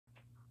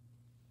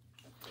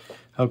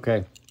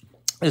Okay,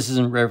 this is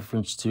in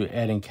reference to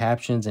adding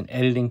captions and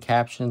editing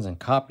captions and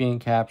copying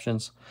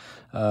captions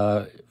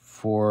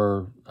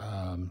for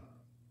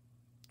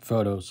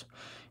photos.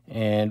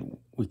 And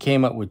we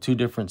came up with two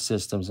different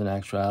systems in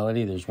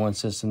actuality. There's one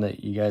system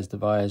that you guys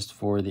devised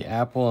for the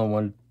Apple and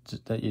one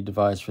that you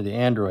devised for the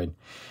Android.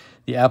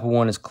 The Apple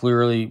one is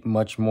clearly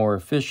much more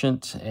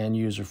efficient and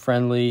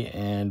user-friendly,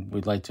 and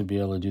we'd like to be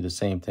able to do the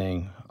same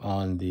thing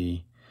on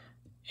the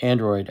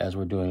Android as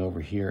we're doing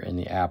over here in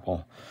the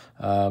Apple.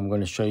 I'm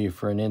going to show you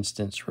for an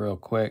instance real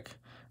quick.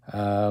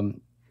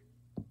 Editing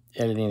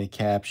the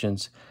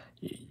captions.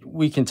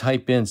 We can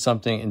type in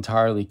something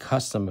entirely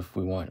custom if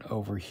we want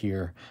over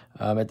here.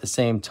 At the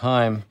same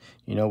time,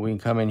 you know, we can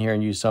come in here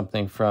and use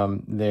something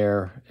from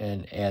there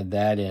and add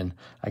that in.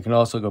 I can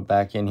also go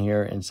back in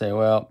here and say,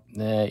 well,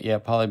 yeah,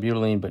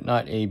 polybutylene, but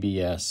not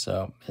ABS,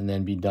 so, and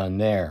then be done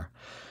there.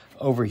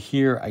 Over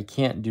here, I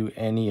can't do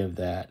any of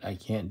that. I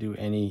can't do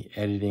any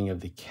editing of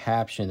the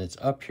caption that's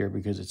up here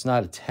because it's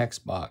not a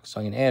text box.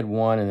 So I can add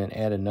one and then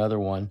add another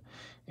one,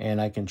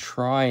 and I can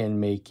try and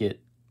make it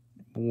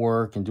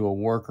work and do a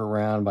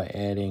workaround by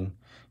adding,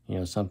 you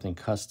know, something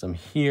custom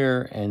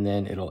here, and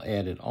then it'll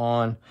add it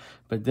on.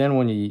 But then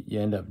when you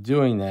end up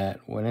doing that,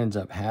 what ends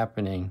up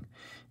happening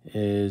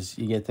is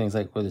you get things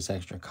like with this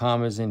extra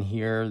commas in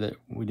here that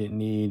we didn't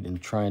need,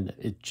 and trying to,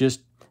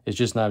 it's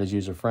just not as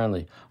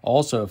user-friendly.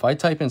 Also, if I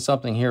type in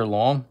something here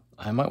long,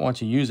 I might want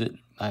to use it.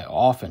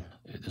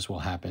 This will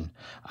happen.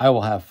 I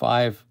will have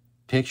 5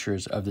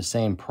 pictures of the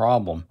same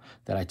problem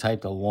that I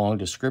typed a long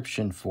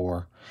description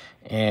for,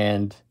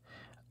 and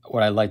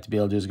what I'd like to be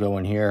able to do is go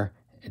in here,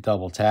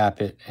 double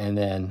tap it, and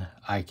then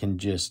I can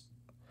just,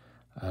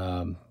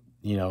 you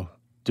know,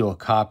 do a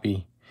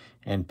copy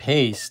and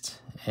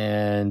paste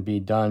and be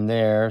done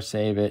there,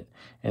 save it,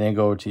 and then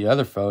go to the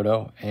other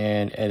photo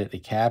and edit the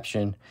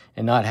caption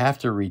and not have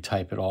to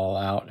retype it all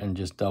out and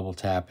just double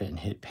tap it and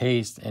hit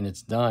paste, and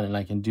it's done. And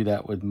I can do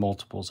that with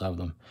multiples of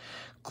them.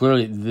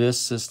 Clearly, this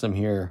system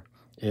here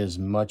is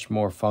much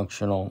more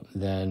functional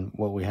than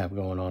what we have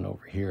going on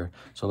over here.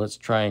 So let's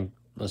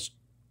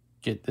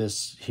get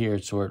this here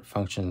so it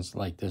functions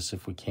like this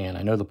if we can.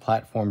 I know the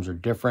platforms are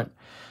different,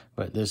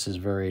 but this is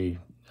very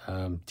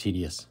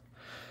tedious.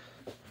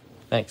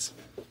 Thanks.